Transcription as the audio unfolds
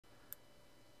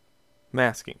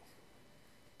Masking.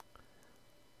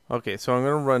 Okay, so I'm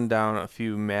going to run down a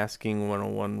few masking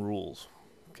 101 rules.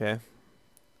 Okay?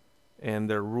 And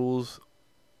they're rules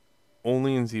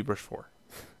only in ZBrush4.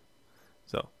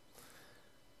 So,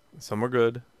 some are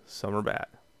good, some are bad.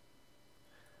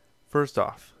 First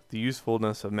off, the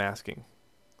usefulness of masking.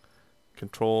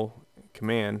 Control,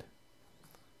 Command.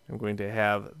 I'm going to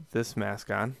have this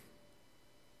mask on.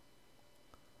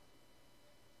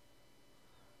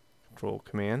 Control,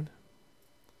 Command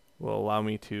will allow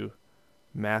me to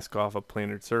mask off a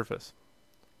planar surface.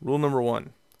 Rule number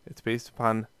 1, it's based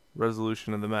upon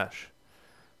resolution of the mesh.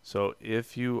 So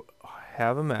if you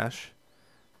have a mesh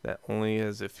that only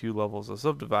has a few levels of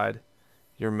subdivide,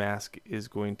 your mask is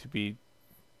going to be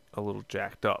a little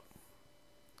jacked up.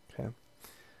 Okay,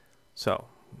 so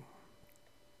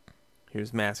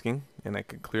here's masking, and I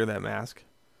can clear that mask,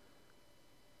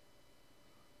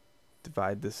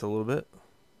 divide this a little bit,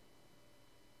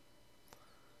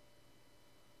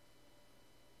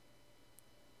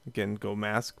 again go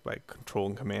mask by Control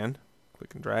and Command,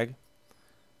 click and drag.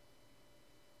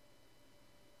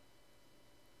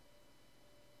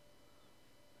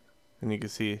 And you can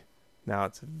see now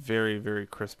it's very, very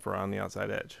crisp around the outside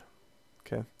edge.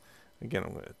 Okay, again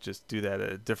I'm going to just do that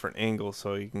at a different angle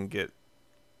so you can get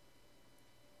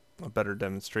a better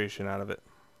demonstration out of it.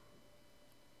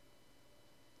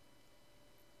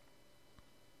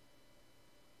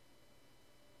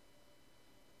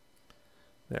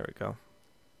 There we go.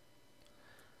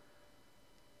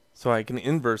 So I can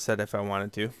inverse that if I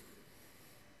wanted to.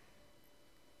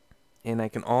 And I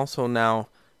can also now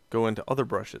go into other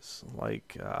brushes,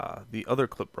 like the other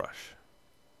clip brush.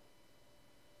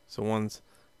 So one's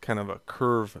kind of a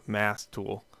curve mask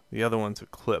tool, the other one's a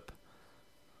clip.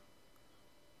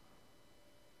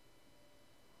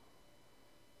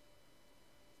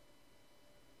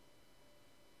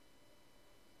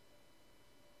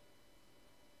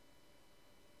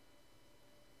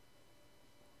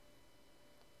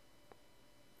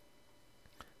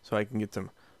 So I can get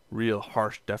some real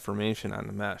harsh deformation on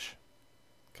the mesh.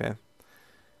 Okay,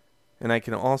 and I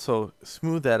can also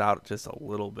smooth that out just a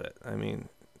little bit. I mean,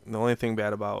 the only thing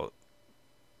bad about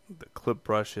the clip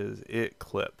brush is it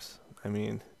clips. I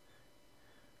mean,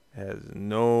 it has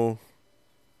no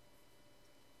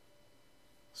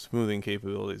smoothing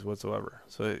capabilities whatsoever.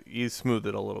 So you smooth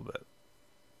it a little bit.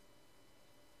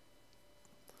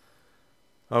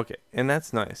 Okay, and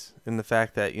that's nice in the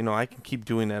fact that, you know, I can keep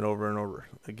doing that over and over.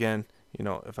 Again, you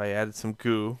know, if I added some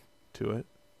goo to it,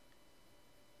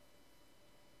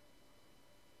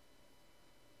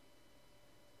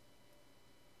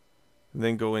 and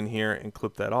then go in here and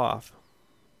clip that off,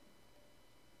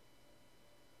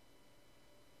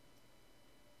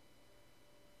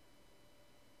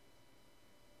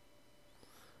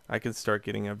 I can start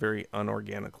getting a very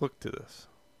unorganic look to this.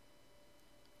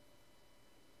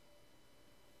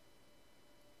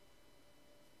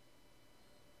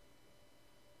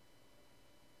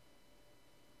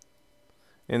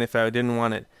 And if I didn't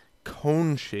want it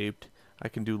cone shaped, I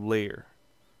can do layer.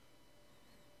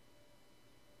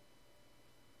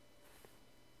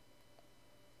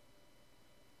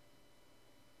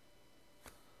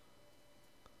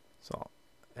 So I'll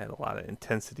add a lot of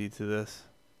intensity to this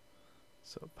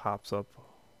so it pops up.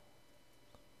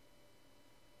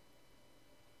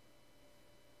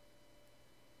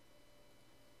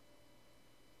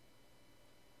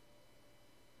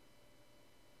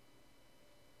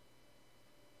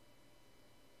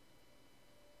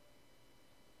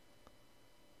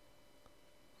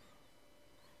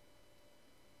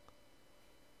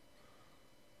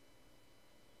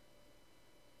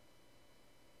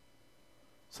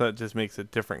 So it just makes a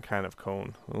different kind of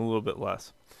cone, a little bit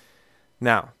less.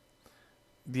 Now,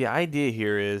 the idea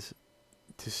here is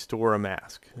to store a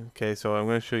mask. Okay, so I'm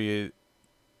going to show you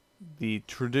the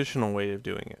traditional way of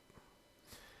doing it.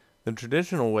 The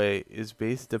traditional way is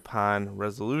based upon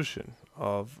resolution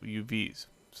of UVs.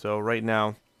 So right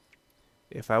now,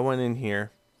 if I went in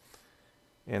here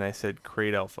and I said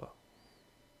create alpha,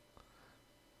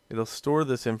 it'll store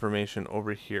this information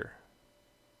over here.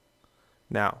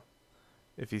 Now,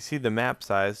 if you see the map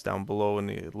size down below in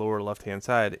the lower left hand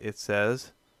side, it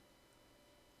says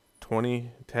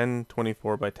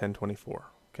 1024 by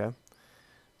 1024. Okay,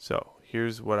 so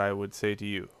here's what I would say to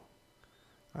you.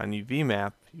 On UV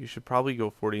map, you should probably go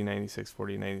 4096,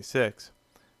 4096.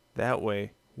 That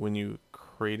way, when you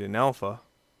create an alpha,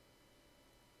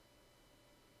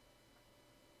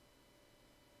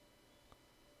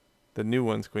 the new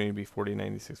one's going to be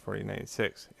 4096,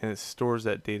 4096, and it stores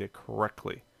that data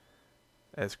correctly,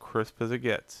 as crisp as it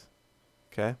gets.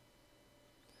 Okay?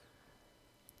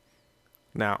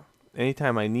 Now,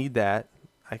 anytime I need that,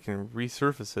 I can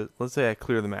resurface it. Let's say I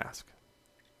clear the mask.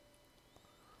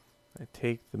 I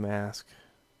take the mask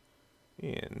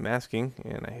in masking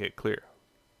and I hit clear.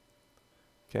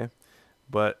 Okay,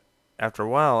 but after a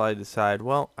while I decide,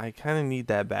 well, I kind of need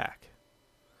that back.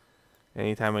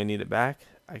 Anytime I need it back,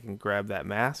 I can grab that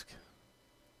mask,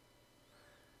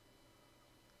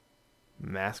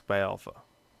 mask by alpha.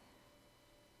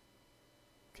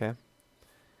 Okay,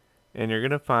 and you're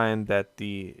gonna find that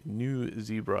the new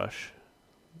ZBrush,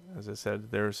 as I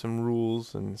said, there are some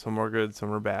rules and some are good,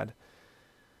 some are bad.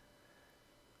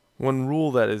 One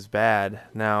rule that is bad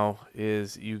now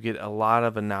is you get a lot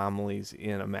of anomalies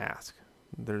in a mask.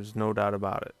 There's no doubt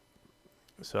about it.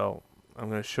 So I'm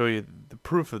going to show you the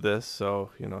proof of this. So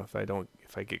if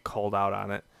I get called out on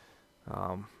it,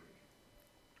 I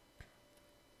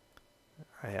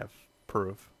have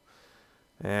proof.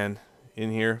 And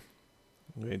in here,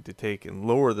 I'm going to take and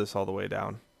lower this all the way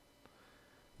down.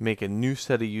 Make a new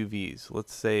set of UVs.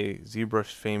 Let's say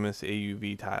ZBrush famous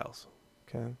AUV tiles.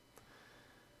 Okay.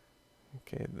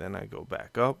 Okay, then I go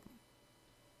back up.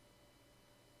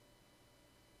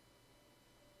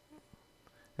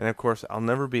 And of course, I'll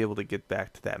never be able to get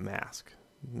back to that mask.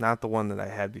 Not the one that I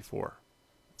had before.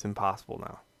 It's impossible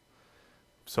now.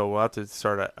 So we'll have to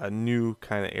start a new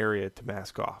kind of area to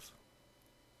mask off.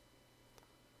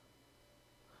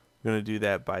 I'm going to do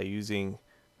that by using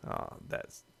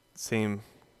that same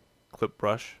clip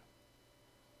brush.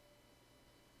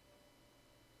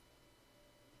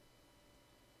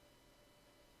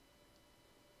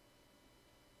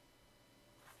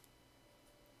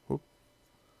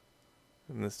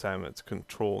 And this time it's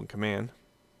Control and Command,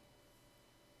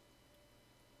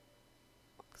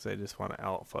 because I just want an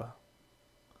alpha.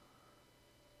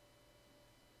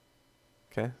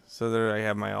 Okay, so there I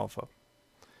have my alpha.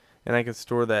 And I can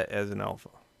store that as an alpha.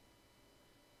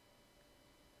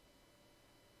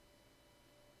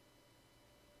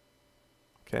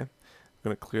 Okay, I'm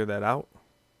going to clear that out.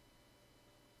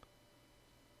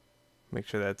 Make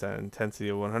sure that's at an intensity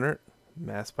of 100,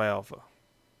 mask by alpha.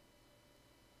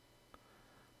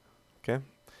 Okay,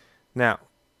 now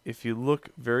if you look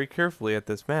very carefully at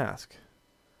this mask,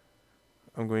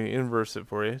 I'm going to inverse it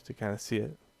for you to kind of see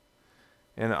it,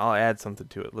 and I'll add something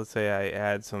to it. Let's say I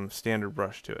add some standard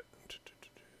brush to it.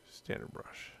 Standard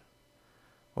brush.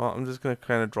 Well, I'm just going to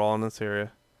kind of draw in this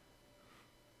area.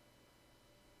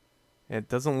 And it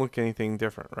doesn't look anything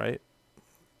different, right?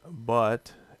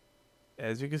 But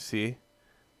as you can see,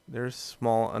 there's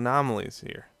small anomalies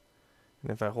here. And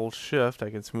if I hold shift,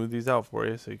 I can smooth these out for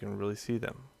you so you can really see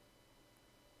them.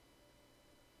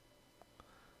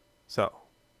 So,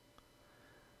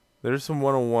 there's some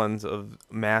 101s of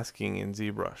masking in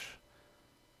ZBrush.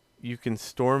 You can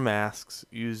store masks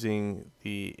using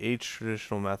the H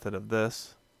traditional method of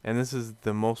this. And this is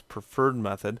the most preferred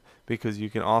method because you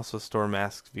can also store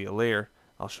masks via layer.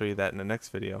 I'll show you that in the next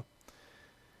video.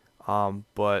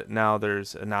 But now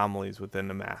there's anomalies within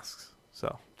the masks.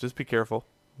 So, just be careful.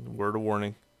 Word of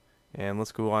warning, and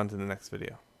let's go on to the next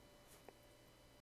video.